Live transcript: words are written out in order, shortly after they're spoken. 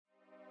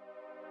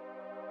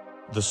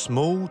The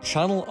small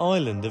Channel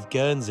Island of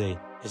Guernsey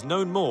is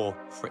known more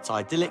for its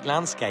idyllic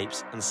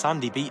landscapes and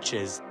sandy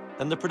beaches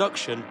than the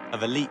production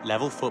of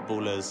elite-level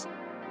footballers.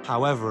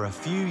 However, a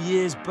few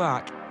years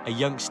back, a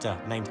youngster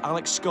named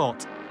Alex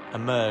Scott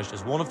emerged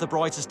as one of the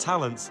brightest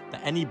talents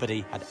that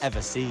anybody had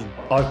ever seen.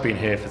 I've been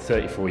here for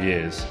 34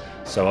 years,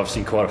 so I've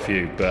seen quite a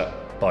few,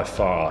 but by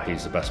far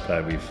he's the best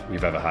player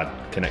we've ever had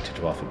connected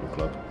to our football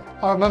club.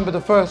 I remember the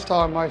first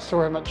time I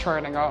saw him at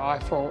training, I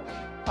thought,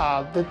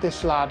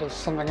 this lad is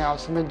something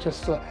else. I mean,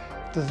 just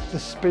the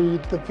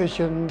speed, the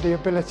vision, the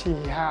ability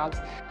he had.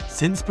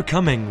 Since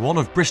becoming one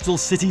of Bristol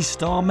City's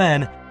star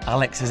men,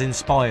 Alex has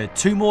inspired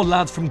two more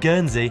lads from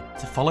Guernsey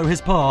to follow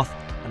his path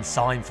and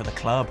sign for the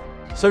club.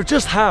 So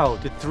just how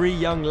did three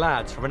young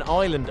lads from an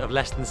island of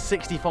less than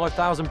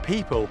 65,000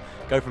 people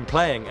go from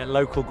playing at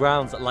local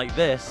grounds like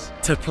this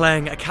to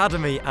playing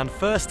academy and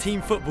first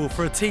team football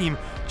for a team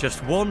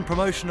just one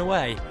promotion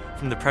away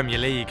from the Premier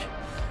League?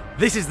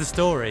 This is the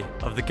story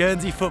of the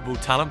Guernsey football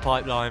talent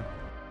pipeline.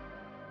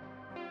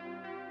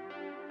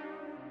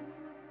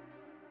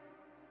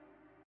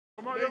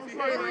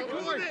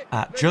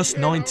 At just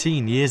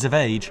 19 years of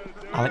age,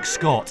 Alex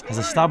Scott has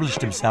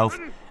established himself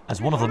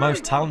as one of the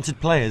most talented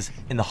players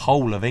in the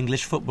whole of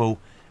English football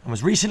and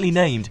was recently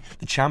named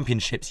the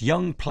Championship's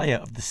Young Player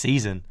of the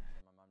Season.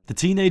 The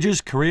teenager's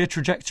career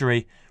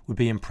trajectory would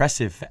be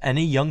impressive for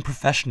any young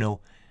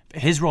professional,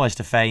 but his rise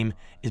to fame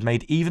is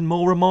made even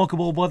more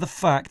remarkable by the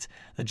fact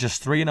that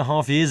just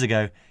 3.5 years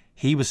ago,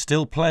 he was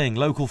still playing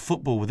local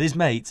football with his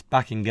mates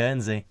back in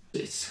Guernsey.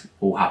 It's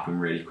all happened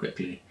really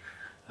quickly.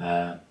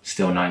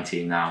 Still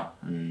 19 now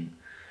and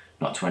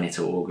not 20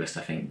 till August.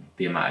 I think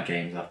the amount of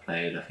games I've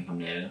played, I think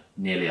I'm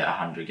nearly at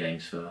 100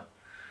 games for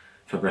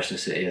Bristol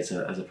City as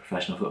a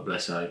professional footballer.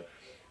 So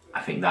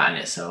I think that in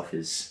itself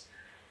is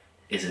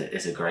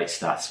a great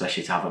start,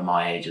 especially to have at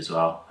my age as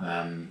well.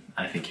 And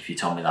I think if you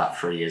told me that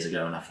 3 years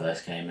ago when I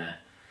first came here,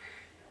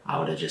 I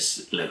would have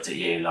just looked at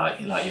you like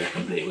you're a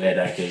complete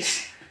weirdo,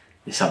 because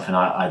it's something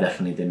I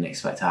definitely didn't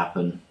expect to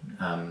happen.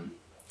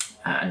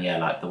 And yeah,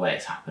 like the way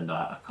it's happened,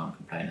 I can't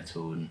complain at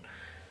all, and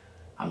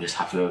I'm just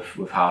happy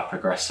with how I've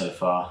progressed so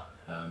far.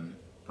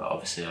 But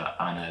obviously,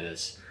 I know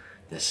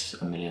there's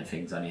a million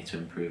things I need to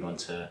improve on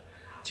to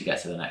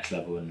get to the next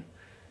level, and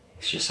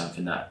it's just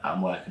something that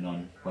I'm working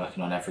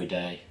on every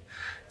day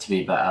to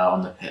be better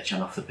on the pitch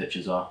and off the pitch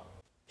as well.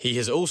 He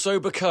has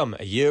also become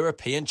a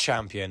European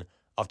champion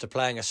after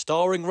playing a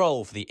starring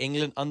role for the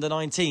England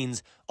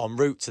under-19s en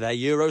route to their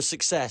Euro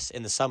success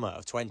in the summer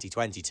of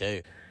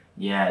 2022.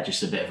 Yeah,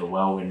 just a bit of a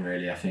whirlwind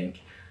really. I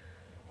think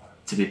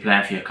to be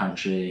playing for your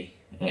country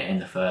in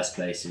the first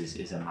place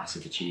is a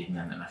massive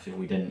achievement, and I think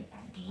we didn't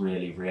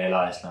really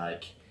realise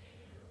like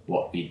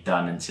what we'd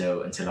done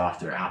until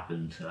after it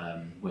happened.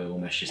 We were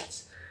almost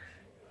just,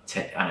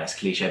 I know it's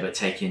cliche, but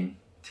taking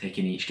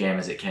each game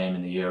as it came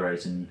in the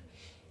Euros, and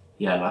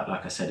yeah,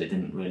 like I said, it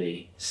didn't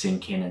really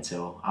sink in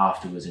until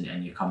afterwards,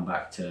 and you come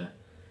back to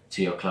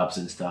your clubs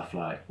and stuff,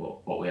 like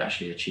what we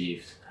actually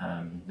achieved.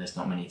 There's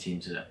not many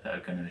teams that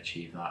are going to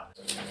achieve that.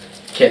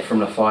 Kit from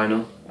the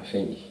final, I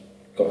think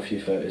got a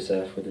few photos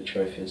there with the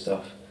trophy and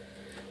stuff,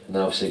 and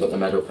then obviously got the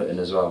medal put in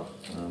as well.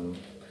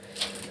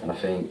 And I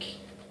think,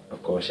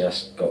 of course,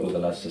 yes, got all the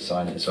lads to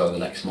sign it as well the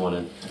next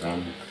morning.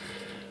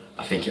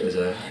 I think it was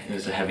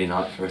a heavy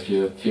night for a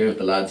few of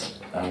the lads.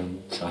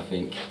 So I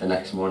think the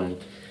next morning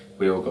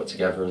we all got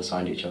together and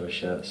signed each other's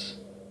shirts.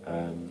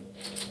 And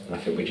I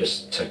think we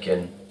just took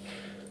in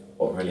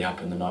what really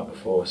happened the night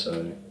before.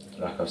 So,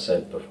 like I've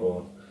said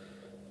before,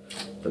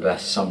 the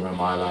best summer of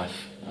my life.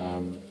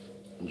 And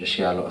just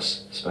a lot of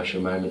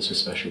special moments with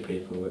special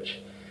people, which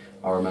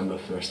I'll remember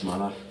for the rest of my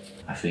life.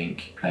 I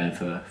think playing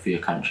for your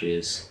country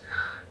is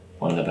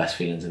one of the best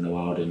feelings in the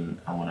world, and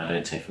one I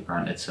don't take for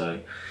granted.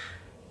 So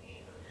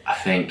I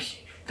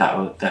think that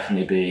will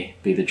definitely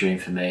be the dream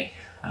for me,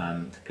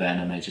 to play in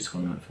a major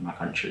tournament for my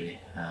country,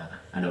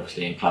 and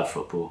obviously in club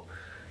football,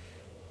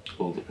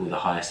 all the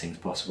highest things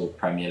possible,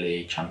 Premier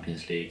League,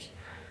 Champions League,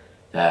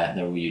 they're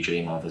all you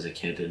dream of as a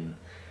kid. And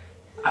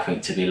I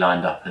think to be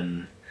lined up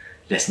and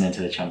listening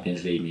to the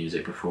Champions League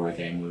music before a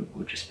game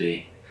would just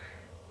be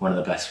one of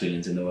the best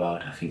feelings in the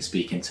world. I think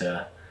speaking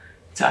to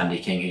Andy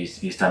King,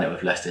 who's done it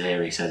with Leicester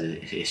here, he says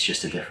it's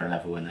just a different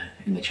level in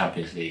the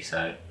Champions League.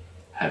 So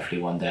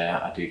hopefully one day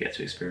I do get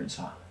to experience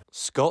that.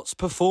 Scott's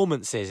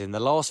performances in the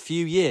last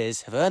few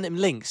years have earned him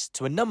links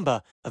to a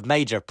number of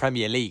major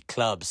Premier League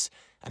clubs,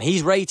 and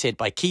he's rated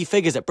by key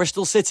figures at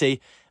Bristol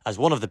City as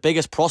one of the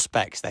biggest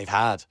prospects they've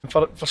had.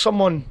 For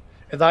someone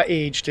at that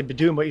age to be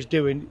doing what he's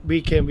doing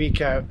week in,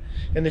 week out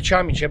in the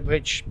Championship,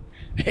 which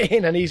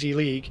ain't an easy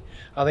league,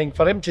 I think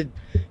for him to,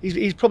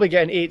 he's probably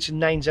getting 8s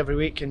and 9s every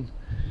week, and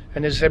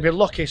as I said, we're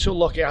lucky, so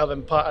lucky to have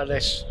him part of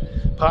this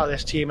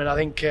team. And I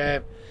think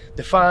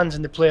the fans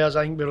and the players,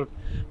 I think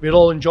we're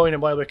all enjoying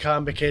him while we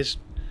can, because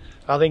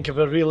I think if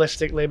we're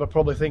realistically, we're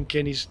probably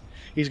thinking he's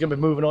going to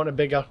be moving on to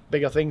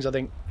bigger things. I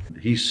think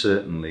he's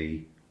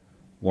certainly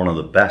one of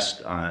the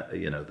best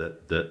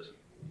that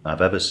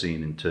I've ever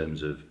seen in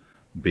terms of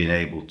being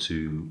able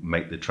to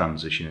make the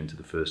transition into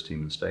the first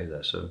team and stay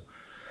there. So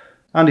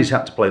And he's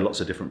had to play lots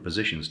of different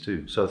positions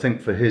too. So I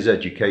think for his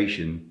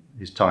education,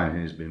 his time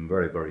here has been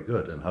very, very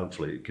good, and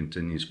hopefully it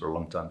continues for a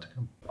long time to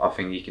come. I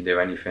think he can do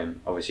anything.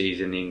 Obviously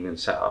he's in the England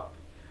setup,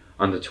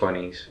 under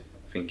 20s.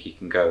 I think he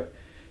can go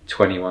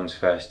 21's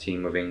first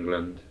team with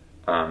England,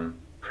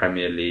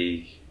 Premier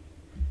League,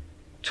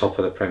 top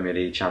of the Premier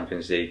League,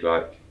 Champions League.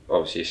 Like,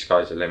 obviously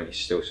sky's the limit, he's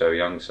still so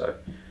young, so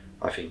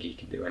I think he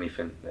can do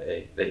anything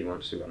that he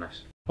wants, to be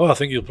honest. Oh, I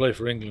think he'll play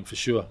for England for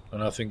sure,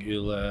 and I think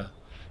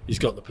he's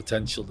got the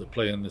potential to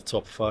play in the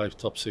top 5,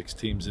 top 6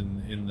 teams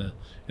in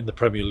the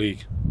Premier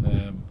League.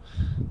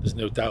 There's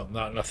no doubt in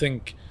that, and I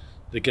think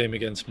the game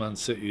against Man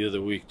City the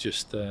other week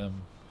just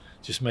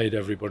made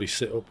everybody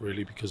sit up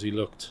really, because he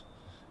looked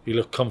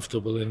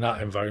comfortable in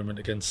that environment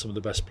against some of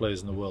the best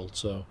players in the world.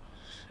 So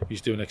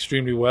he's doing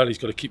extremely well. He's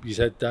got to keep his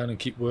head down and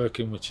keep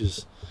working, which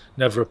is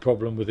never a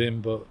problem with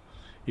him, but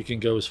he can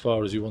go as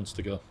far as he wants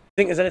to go. I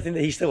think there's anything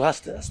that he still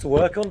has to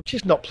work on?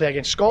 Just not play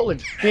against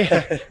Scotland.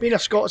 Being a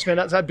Scotsman,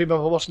 that'd be my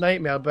worst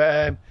nightmare.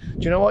 But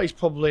do you know what? He's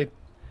probably,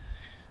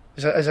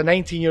 as a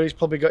 19-year-old, he's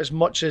probably got as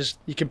much as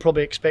you can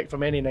probably expect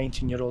from any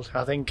 19-year-old.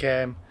 I think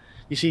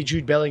you see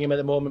Jude Bellingham at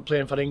the moment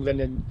playing for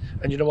England,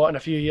 and you know what? In a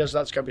few years,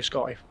 that's going to be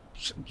Scotty.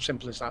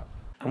 Simple as that.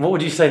 And what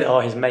would you say that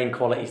are his main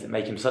qualities that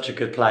make him such a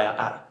good player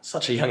at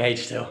such a young age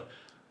still?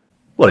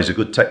 Well, he's a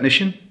good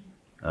technician.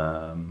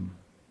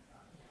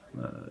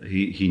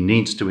 He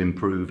needs to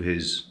improve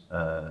his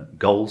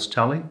goals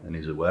tally, and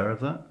he's aware of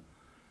that.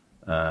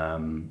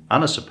 And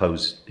I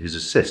suppose his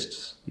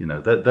assists. You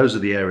know, those are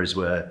the areas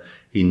where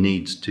he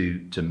needs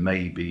to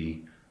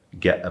maybe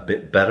get a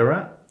bit better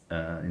at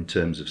in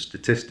terms of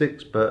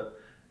statistics. But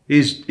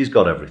he's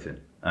got everything,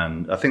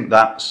 and I think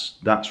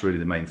that's really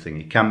the main thing.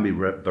 He can be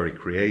very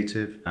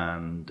creative,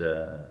 and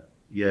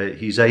yeah,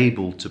 he's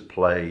able to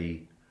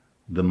play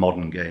the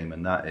modern game,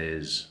 and that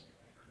is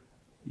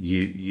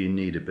you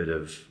need a bit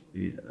of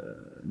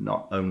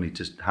not only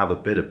to have a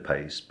bit of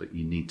pace, but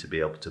you need to be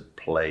able to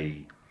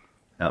play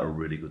at a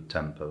really good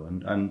tempo,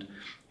 and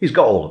he's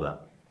got all of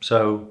that.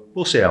 So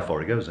we'll see how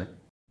far he goes.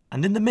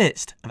 And in the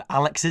midst of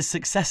Alex's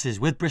successes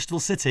with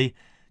Bristol City,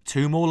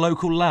 2 more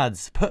local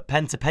lads put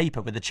pen to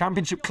paper with the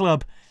Championship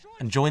club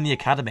and joined the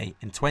academy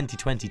in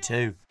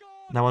 2022.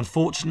 Now,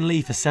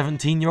 unfortunately for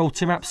 17-year-old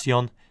Tim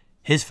Apsion,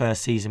 his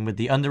first season with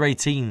the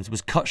under-18s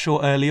was cut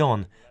short early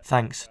on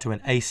thanks to an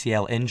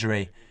ACL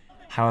injury.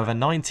 However,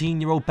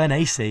 19-year-old Ben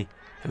Acey,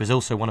 who is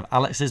also one of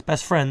Alex's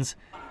best friends,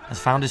 has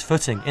found his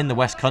footing in the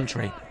West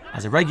Country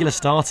as a regular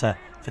starter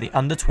for the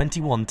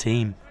under-21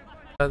 team.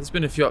 There's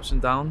been a few ups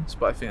and downs,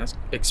 but I think that's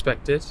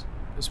expected,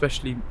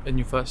 especially in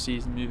your first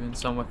season moving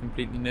somewhere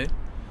completely new.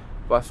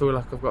 But I feel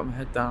like I've got my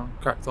head down,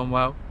 cracked on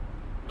well,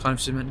 kind of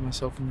cemented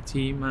myself in the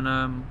team, and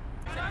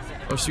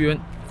obviously we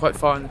went quite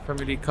far in the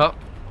Premier League Cup,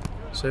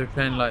 so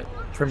playing like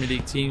Premier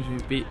League teams,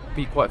 we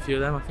beat quite a few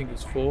of them. I think it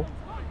was 4.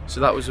 So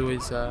that was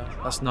always,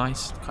 that's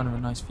nice, kind of a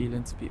nice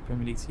feeling to beat a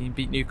Premier League team.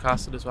 Beat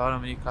Newcastle as well,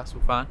 I'm a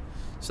Newcastle fan,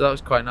 so that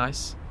was quite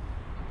nice.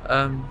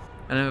 And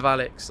then with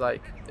Alex,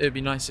 like, it would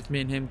be nice if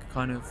me and him could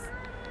kind of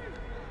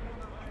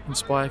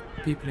inspire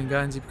people in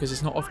Guernsey, because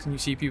it's not often you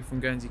see people from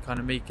Guernsey kind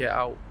of make it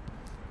out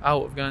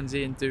of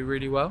Guernsey and do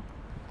really well.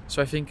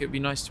 So I think it would be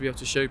nice to be able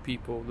to show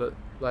people that,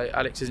 like,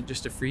 Alex isn't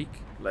just a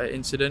freak, like,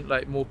 incident,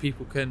 like, more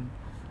people can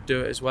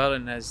do it as well,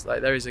 and there's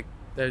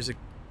a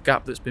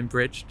gap that's been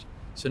bridged.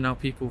 So now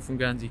people from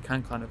Guernsey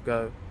can kind of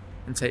go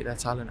and take their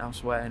talent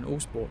elsewhere in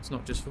all sports,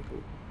 not just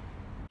football.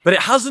 But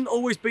it hasn't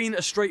always been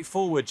a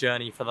straightforward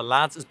journey for the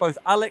lads, as both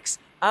Alex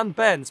and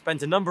Ben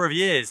spent a number of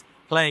years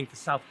playing for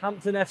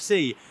Southampton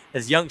FC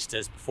as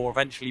youngsters before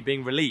eventually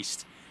being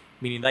released,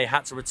 meaning they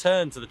had to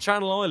return to the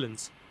Channel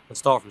Islands and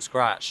start from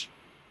scratch.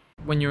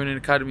 When you're in an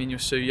academy and you're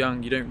so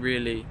young, you don't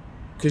really,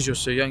 because you're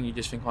so young, you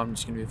just think, oh, I'm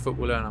just going to be a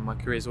footballer and my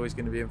career is always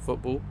going to be in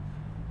football.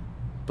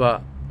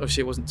 But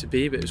obviously it wasn't to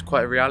be, but it was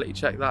quite a reality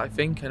check, that, I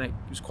think, and it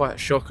was quite a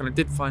shock, and I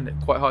did find it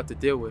quite hard to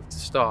deal with to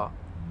start.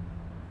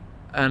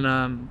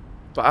 And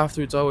but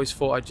afterwards I always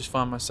thought I'd just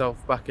find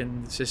myself back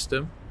in the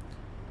system.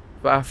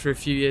 But after a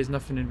few years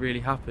nothing had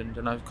really happened,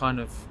 and I was kind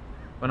of,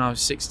 when I was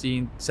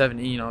 16,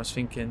 17, I was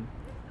thinking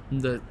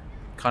that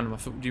kind of my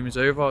football dream was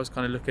over. I was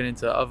kind of looking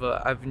into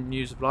other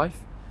avenues of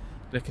life,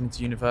 looking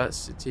into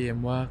university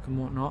and work and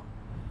whatnot.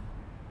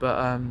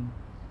 But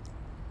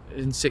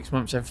in 6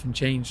 months everything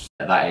changed.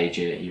 At that age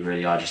you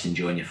really are just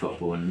enjoying your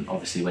football, and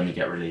obviously when you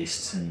get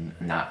released and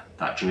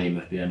that dream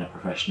of being a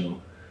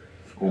professional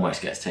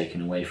almost gets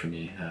taken away from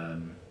you.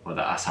 Well,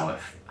 that's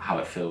how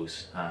it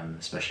feels,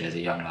 especially as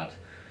a young lad.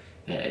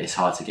 It's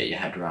hard to get your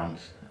head around.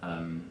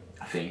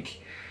 I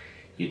think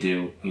you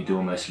do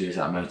almost lose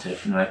that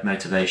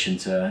motivation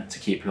to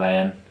keep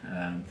playing.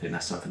 I think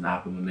that's something that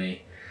happened with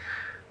me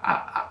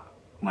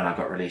when I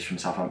got released from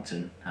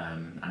Southampton,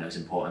 and it was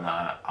important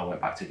that I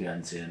went back to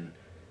Guernsey and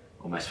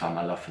almost found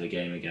my love for the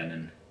game again.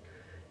 And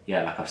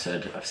yeah, like I've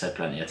said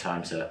plenty of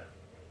times,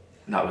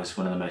 that was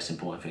one of the most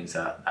important things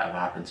that ever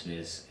happened to me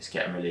is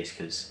getting released,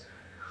 because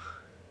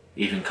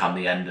even come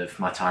the end of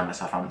my time at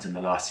Southampton,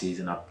 the last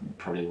season, I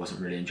probably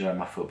wasn't really enjoying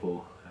my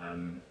football.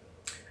 And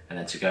and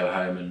then to go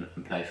home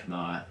and play for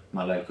my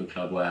local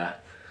club where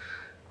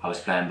I was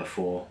playing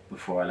before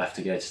I left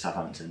to go to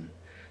Southampton,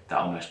 that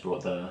almost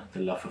brought the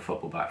love for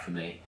football back for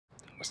me.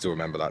 I still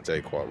remember that day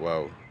quite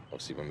well.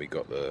 Obviously when we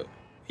got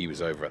he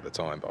was over at the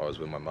time, but I was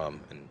with my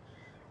mum, and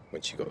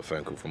when she got the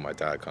phone call from my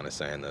dad kind of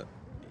saying that,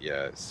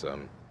 yeah, it's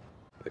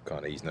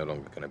he's no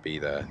longer going to be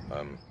there.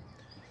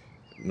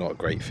 Not a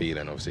great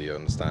feeling, obviously. You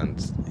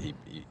understand he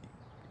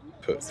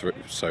put through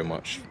so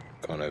much,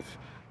 kind of,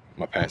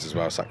 my parents as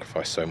well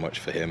sacrificed so much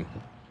for him.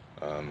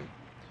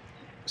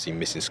 Obviously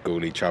missing school,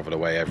 he'd travel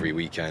away every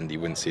weekend, he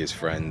wouldn't see his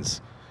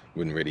friends,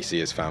 wouldn't really see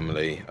his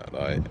family.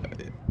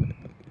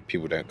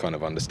 People don't kind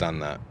of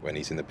understand that when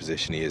he's in the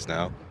position he is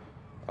now.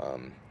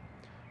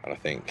 And I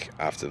think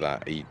after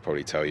that, he'd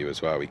probably tell you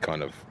as well, he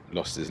kind of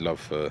lost his love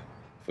for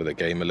the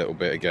game a little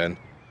bit again.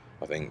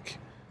 I think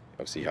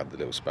obviously he had the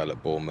little spell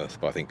at Bournemouth,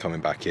 but I think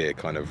coming back here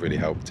kind of really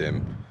helped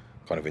him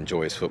kind of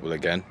enjoy his football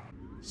again.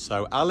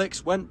 So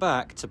Alex went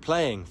back to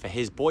playing for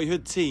his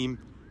boyhood team,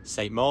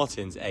 St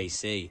Martin's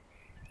Acey.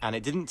 And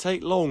it didn't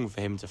take long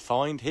for him to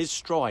find his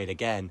stride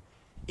again,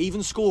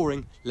 even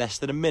scoring less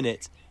than a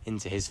minute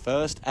into his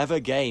first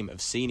ever game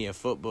of senior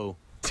football.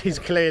 He's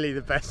clearly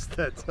the best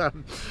that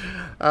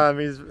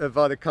he's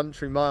by the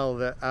country mile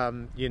that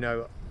you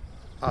know,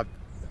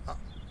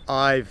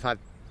 I've had,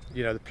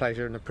 you know, the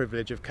pleasure and the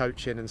privilege of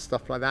coaching and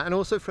stuff like that. And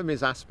also from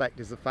his aspect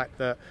is the fact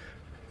that,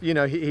 you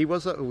know, he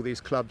was at all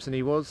these clubs and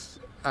he was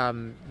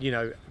you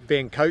know,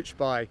 being coached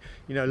by,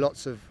 you know,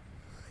 lots of,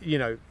 you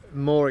know,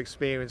 more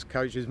experienced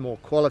coaches, more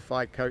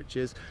qualified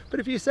coaches. But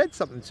if you said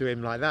something to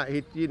him like that,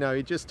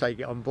 he'd just take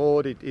it on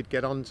board. He'd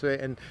get onto it,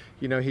 and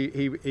you know,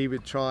 he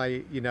would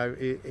try, you know,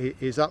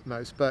 his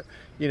utmost. But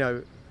you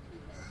know,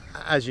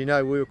 as you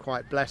know, we were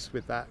quite blessed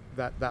with that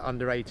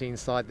under-18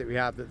 side that we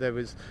have. That there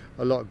was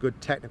a lot of good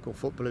technical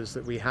footballers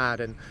that we had,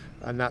 and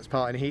that's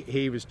part. And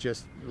he was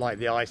just like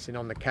the icing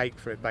on the cake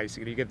for it.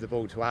 Basically, you give the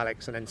ball to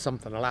Alex, and then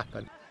something will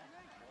happen.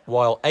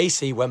 While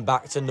Acey went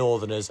back to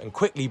Northerners and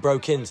quickly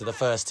broke into the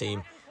first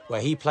team, where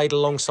he played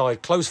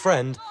alongside close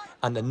friend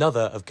and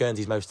another of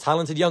Guernsey's most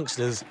talented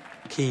youngsters,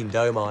 Keane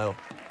Domile.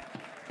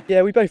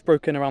 Yeah, we both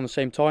broke in around the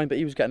same time, but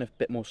he was getting a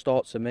bit more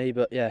starts than me.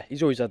 But yeah,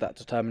 he's always had that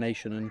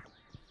determination and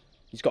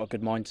he's got a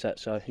good mindset,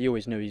 so he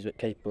always knew he's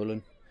capable.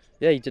 And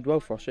yeah, he did well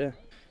for us. Yeah,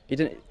 he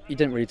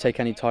didn't really take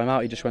any time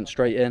out. He just went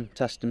straight in,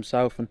 tested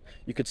himself, and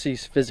you could see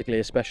physically,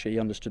 especially, he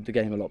understood the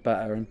game a lot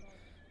better. And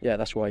yeah,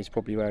 that's why he's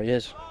probably where he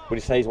is. Would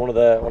you say he's one of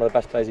the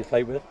best players you've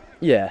played with?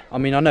 Yeah, I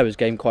mean, I know his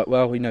game quite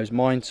well. He knows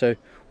mine, so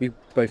we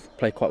both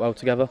play quite well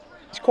together.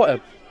 He's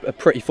quite a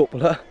pretty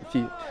footballer, if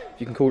you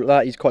can call it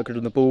that. He's quite good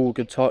on the ball,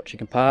 good touch, he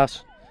can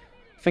pass.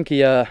 I think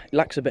he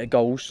lacks a bit of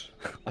goals.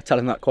 I tell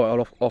him that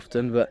quite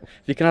often, but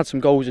if he can add some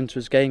goals into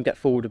his game, get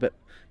forward a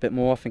bit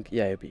more, I think,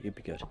 yeah, he'd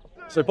be good.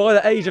 So by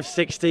the age of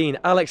 16,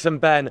 Alex and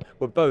Ben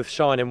were both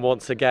shining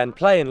once again,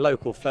 playing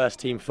local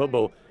first-team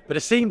football. But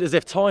it seemed as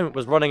if time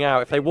was running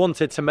out if they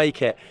wanted to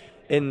make it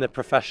in the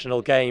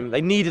professional game.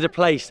 They needed a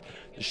place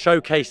to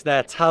showcase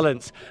their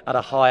talents at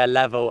a higher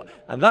level,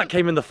 and that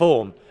came in the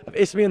form of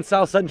Isthmian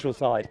South Central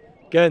side,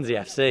 Guernsey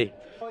FC.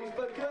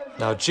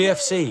 Now,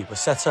 GFC was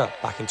set up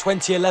back in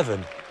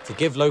 2011 to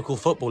give local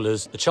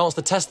footballers the chance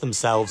to test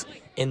themselves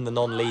in the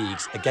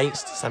non-leagues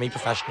against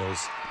semi-professionals.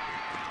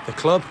 The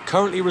club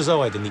currently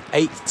reside in the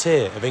 8th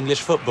tier of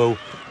English football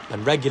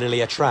and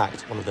regularly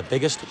attract one of the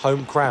biggest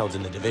home crowds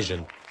in the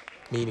division,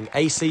 meaning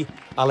Acey,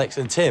 Alex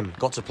and Tim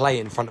got to play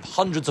in front of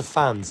hundreds of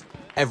fans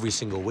every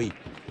single week.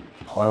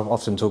 I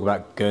often talk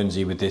about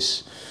Guernsey with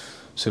this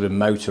sort of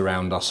moat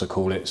around us, I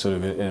call it, sort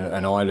of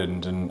an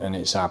island, and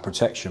it's our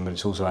protection, but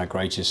it's also our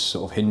greatest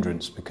sort of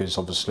hindrance, because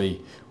obviously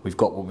we've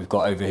got what we've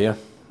got over here.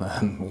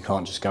 We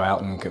can't just go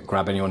out and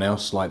grab anyone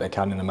else like they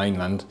can in the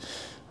mainland.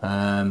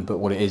 But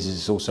what it is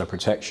it's also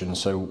protection,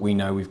 so we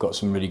know we've got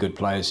some really good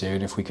players here,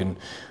 and if we can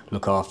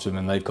look after them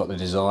and they've got the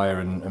desire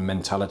and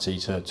mentality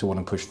to want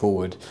to push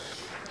forward.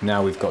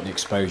 Now we've got the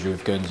exposure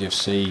with Guernsey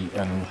FC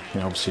and,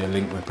 you know, obviously a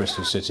link with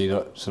Bristol City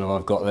that sort of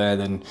I've got there,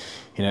 then,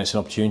 you know, it's an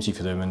opportunity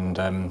for them,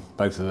 and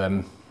both of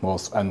them,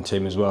 well, and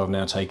Tim as well, have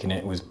now taken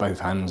it with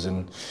both hands,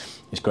 and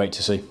it's great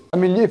to see. I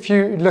mean, if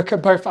you look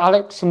at both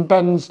Alex and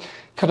Ben's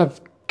kind of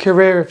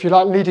career, if you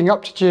like, leading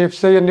up to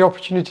GFC and the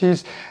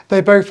opportunities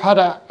they both had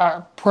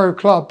at pro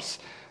clubs,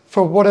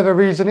 for whatever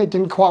reason it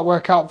didn't quite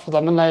work out for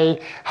them and they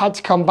had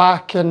to come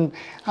back and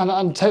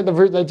take the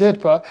route they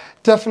did. But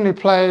definitely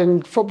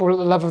playing football at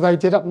the level they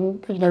did,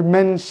 you know,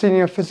 men's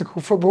senior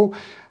physical football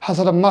has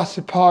had a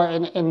massive part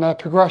in their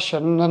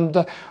progression,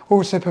 and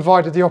also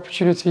provided the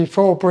opportunity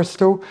for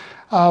Bristol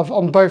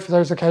on both of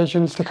those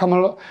occasions to come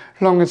along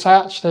and say,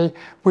 actually,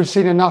 we've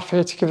seen enough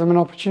here to give them an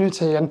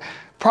opportunity. And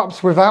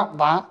perhaps without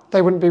that,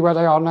 they wouldn't be where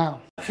they are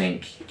now. I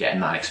think getting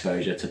that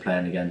exposure to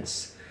playing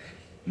against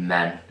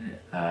men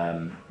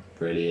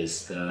really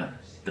is the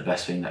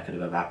best thing that could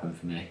have ever happened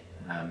for me.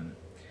 And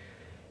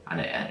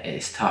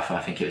it's tough.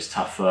 I think it was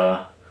tough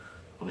for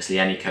obviously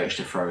any coach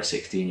to throw a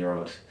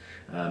 16-year-old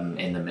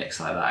in the mix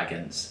like that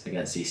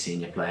against these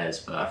senior players.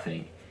 But I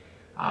think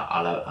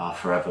I'll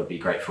forever be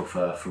grateful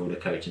for all the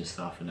coaching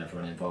staff and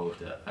everyone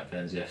involved at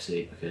Guernsey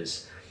FC,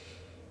 because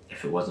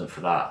if it wasn't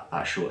for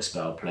that short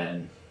spell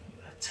playing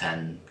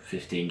 10,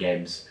 15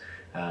 games,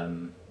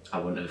 I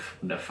wouldn't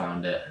have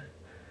found it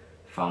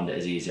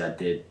as easy as I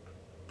did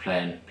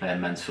playing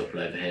men's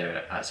football over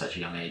here at such a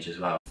young age as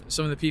well.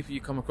 Some of the people you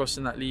come across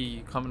in that league,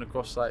 you're coming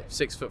across like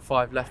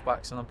 6'5" left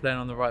backs, and I'm playing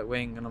on the right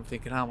wing, and I'm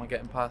thinking, how am I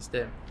getting past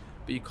him?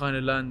 But you kind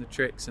of learn the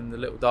tricks and the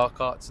little dark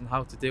arts and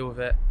how to deal with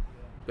it.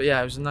 But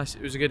yeah, it was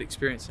a good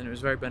experience, and it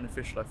was very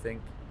beneficial, I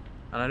think.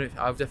 And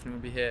I definitely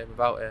wouldn't be here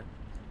without it.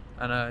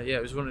 And yeah,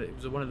 it was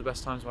one of the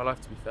best times of my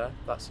life, to be fair,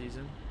 that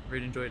season.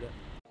 Really enjoyed it.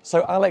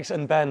 So Alex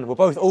and Ben were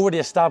both already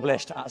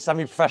established at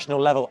semi-professional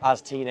level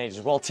as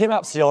teenagers, while Tim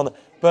Apsion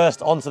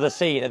burst onto the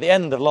scene at the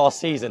end of last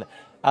season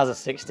as a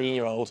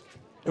 16-year-old.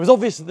 It was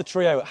obvious that the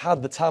trio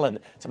had the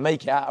talent to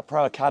make it at a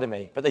pro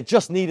academy, but they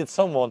just needed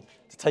someone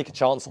to take a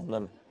chance on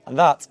them. And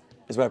that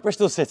is where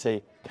Bristol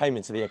City came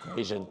into the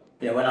equation.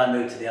 Yeah, when I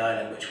moved to the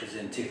island, which was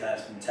in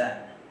 2010,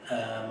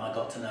 I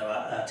got to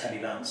know Teddy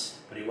Vance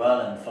pretty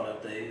well and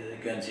followed the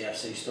Guernsey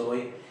FC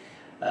story.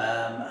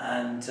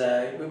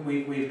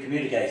 We've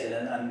communicated,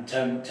 and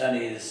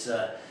Tony has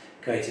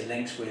created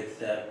links with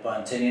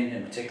Tinnion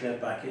in particular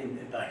back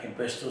in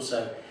Bristol.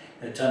 So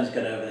Tony's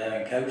gone over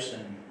there and coached,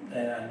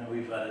 and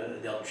we've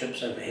had the odd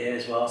trips over here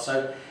as well.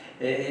 So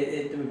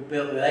it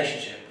built the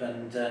relationship,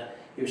 and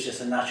it was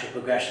just a natural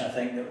progression. I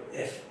think that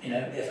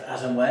if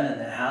as and when,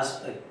 and it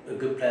has, a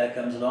good player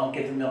comes along,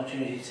 give them the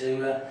opportunity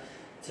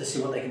to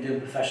see what they can do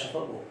in professional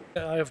football.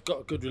 I have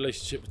got a good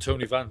relationship with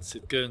Tony Vance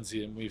at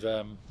Guernsey, and we've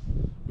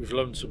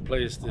loaned some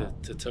players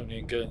to Tony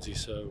in Guernsey,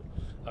 so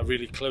I'm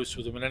really close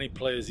with him, and any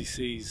players he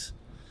sees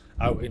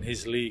out in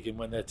his league and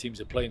when their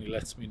teams are playing, he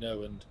lets me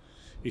know. And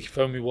he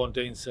phoned me one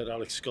day and said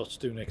Alex Scott's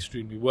doing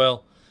extremely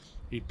well.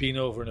 He'd been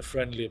over in a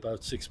friendly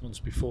about 6 months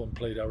before and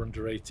played our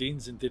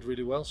under-18s and did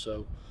really well,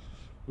 so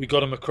we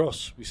got him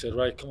across. We said,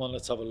 right, come on,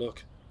 let's have a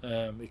look.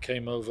 He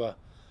came over,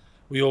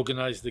 we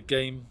organised the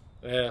game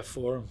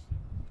for him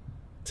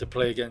to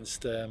play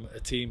against a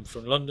team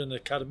from London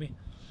Academy,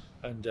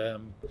 and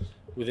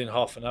within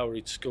half an hour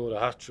he'd scored a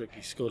hat-trick.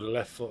 He scored a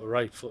left foot, a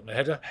right foot and a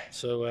header.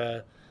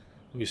 So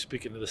we were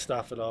speaking to the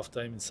staff at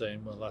half-time and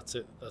saying, well, that's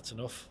it, that's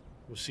enough,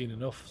 we've seen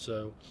enough.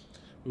 So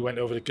we went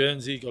over to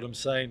Guernsey, got him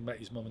signed, met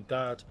his mum and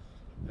dad,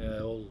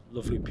 all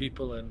lovely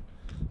people, and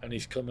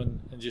he's come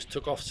and just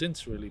took off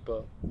since, really.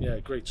 But yeah,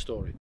 great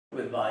story.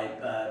 With my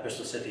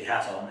Bristol City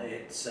hat on,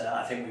 it's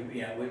I think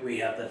we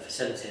have the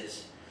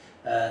facilities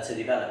to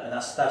develop, and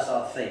that's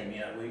our theme.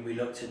 We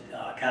looked at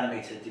our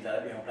academy to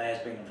develop young players,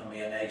 bring them from a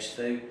young age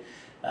through,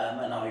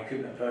 and our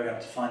recruitment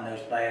program to find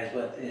those players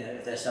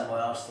if they're somewhere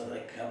else, that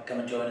they come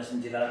and join us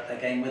and develop their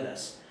game with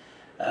us.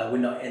 We're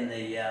not in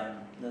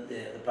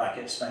the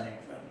bracket spending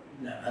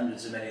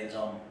hundreds of millions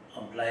on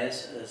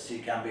players, as you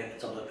can be at the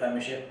top of the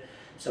Premiership.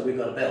 So we've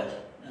got to build,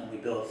 and we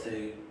build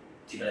through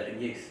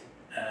developing youth.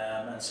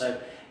 And so,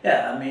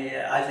 yeah, I mean,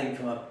 I think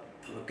from a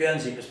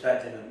Guernsey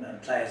perspective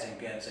and players in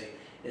Guernsey,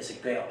 it's a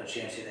great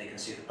opportunity. They can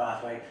see the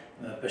pathway.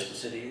 Bristol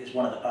City is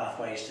one of the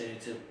pathways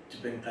to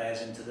bring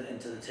players into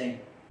the team.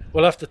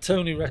 Well, after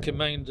Tony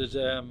recommended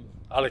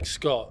Alex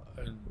Scott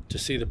and to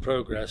see the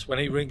progress, when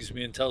he rings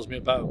me and tells me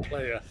about a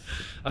player,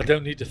 I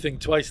don't need to think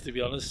twice, to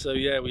be honest. So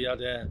yeah, we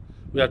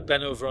had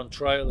Ben over on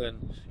trial,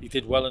 and he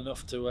did well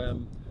enough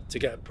to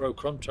get a pro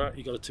contract.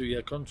 He got a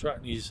 2-year contract,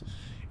 and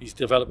he's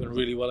developing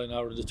really well in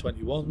our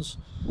under-21s.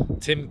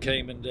 Tim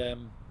came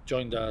and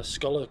joined our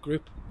scholar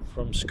group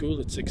from school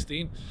at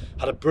 16,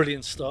 had a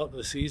brilliant start to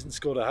the season,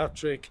 scored a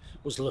hat-trick,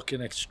 was looking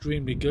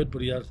extremely good,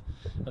 but he had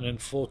an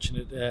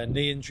unfortunate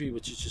knee injury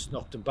which has just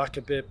knocked him back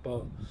a bit.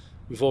 But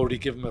we've already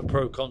given him a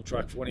pro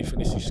contract for when he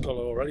finishes his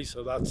scholar already,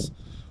 so that's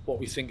what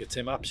we think of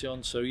Tim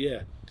Apsion. So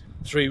yeah,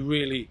 3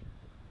 really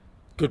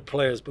good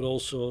players, but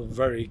also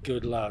very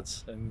good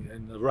lads,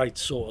 and the right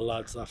sort of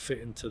lads that fit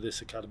into this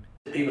academy.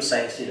 People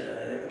say,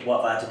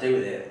 what have I had to do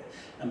with it?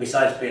 And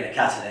besides being a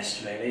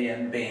catalyst, really,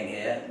 and being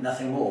here,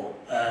 nothing more.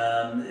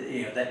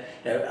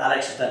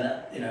 Alex has done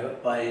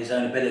it, by his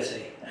own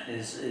ability and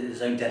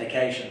his own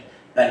dedication.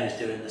 Ben is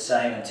doing the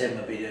same, and Tim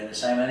will be doing the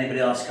same. Anybody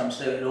else comes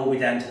through, it'll all be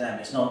down to them.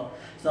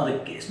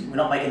 We're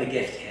not making a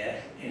gift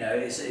here.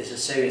 It's a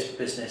serious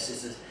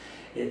business.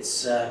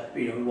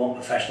 We want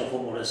professional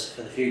footballers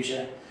for the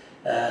future.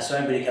 So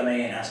anybody coming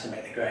in has to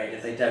make the grade.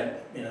 If they don't,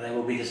 there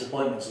will be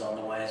disappointments along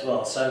the way as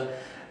well. So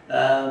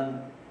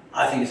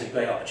I think it's a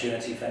great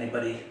opportunity for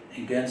anybody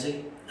in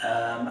Guernsey,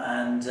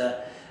 and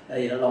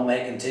long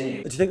may it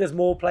continue. Do you think there's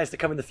more players to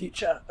come in the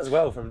future as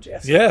well from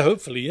GFC? Yeah,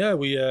 hopefully. Yeah,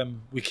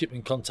 we keep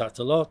in contact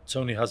a lot.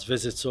 Tony has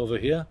visits over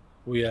here.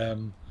 We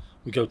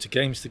go to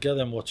games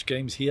together and watch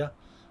games here,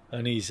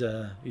 and he's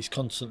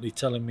constantly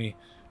telling me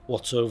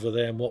what's over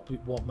there and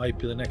what might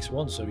be the next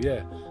one. So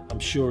yeah, I'm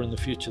sure in the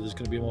future there's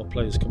going to be more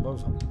players come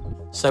over.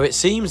 So it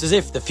seems as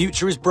if the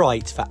future is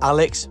bright for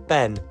Alex,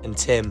 Ben and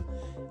Tim.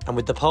 And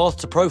with the path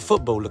to pro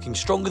football looking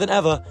stronger than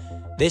ever,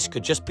 this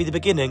could just be the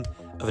beginning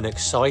of an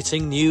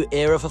exciting new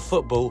era for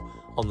football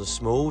on the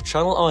small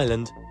Channel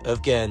Island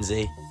of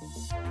Guernsey.